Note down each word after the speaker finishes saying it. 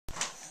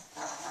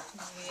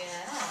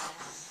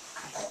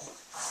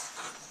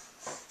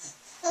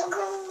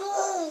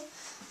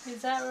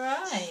Is that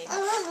right?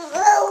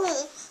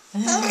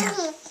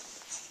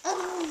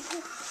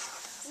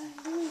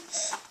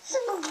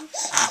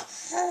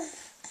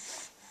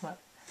 What?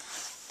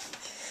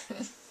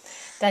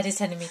 Daddy's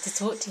telling me to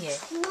talk to you.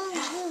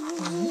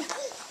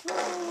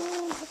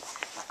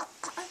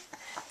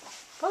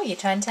 Oh, you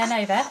try and turn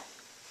over.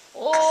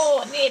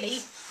 Oh,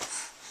 nearly.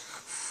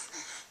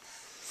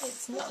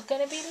 It's not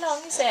going to be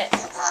long, is it?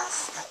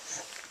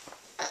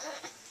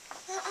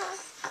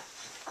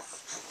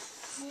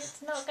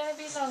 It's not going to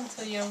be long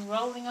till you're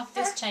rolling off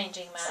this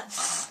changing mat.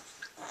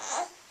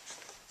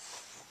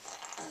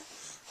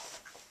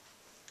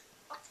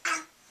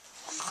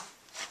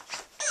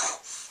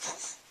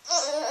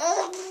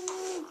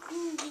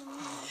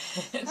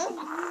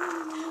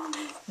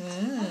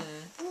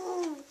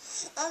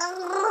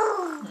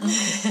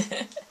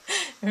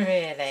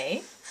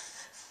 Really?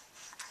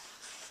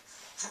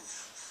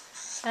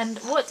 And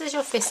what does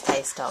your fist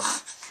taste of?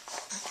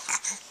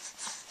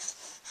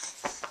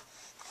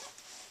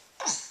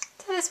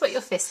 Tell us what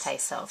your fist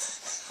tastes of.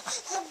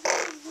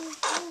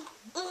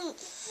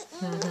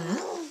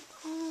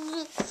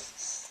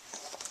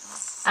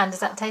 And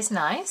does that taste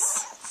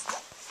nice?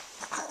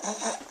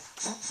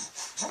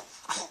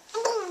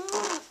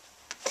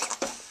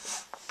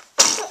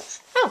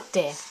 Oh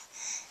dear.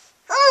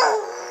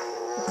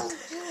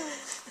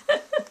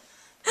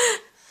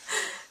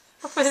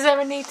 Was there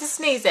a need to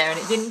sneeze there and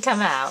it didn't come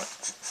out?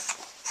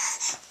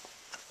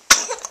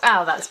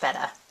 Oh, that's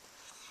better.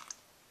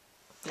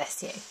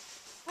 Bless you.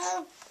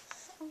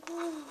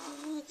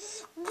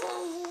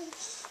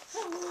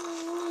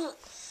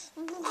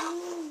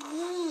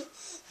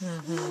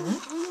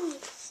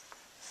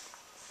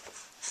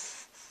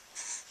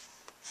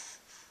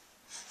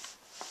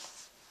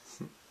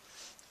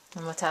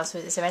 And what else?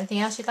 Is there anything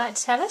else you'd like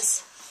to tell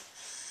us?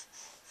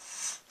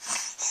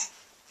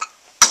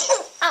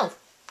 Oh,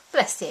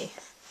 bless you.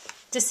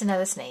 Just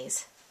another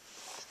sneeze.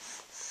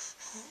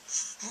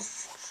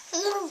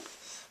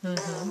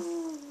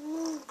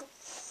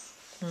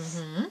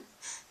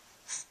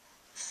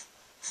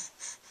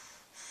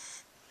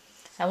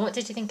 And what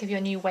did you think of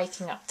your new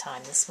waking up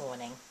time this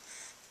morning?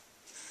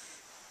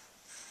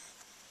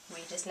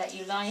 We just let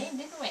you lie in,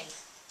 didn't we?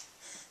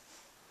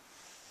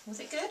 Was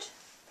it good?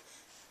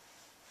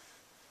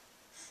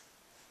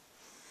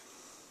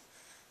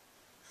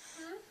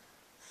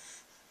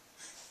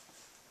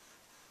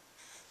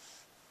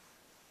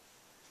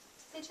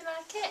 Did you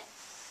like it?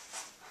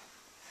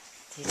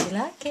 Did you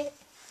like it?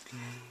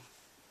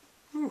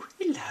 Oh,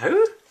 hello.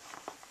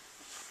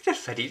 You're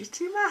just ready to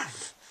do man.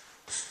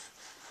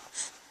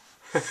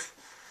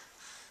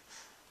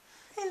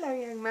 Hello,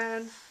 young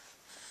man.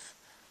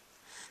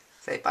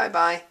 Say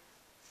bye-bye.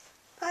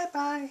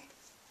 Bye-bye.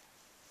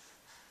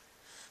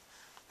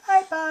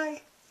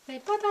 Bye-bye. Say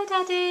bye-bye,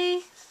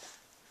 Daddy.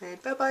 Say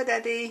bye-bye,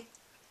 Daddy.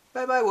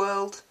 Bye-bye,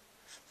 world.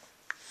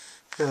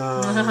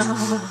 Oh,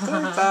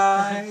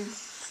 bye-bye.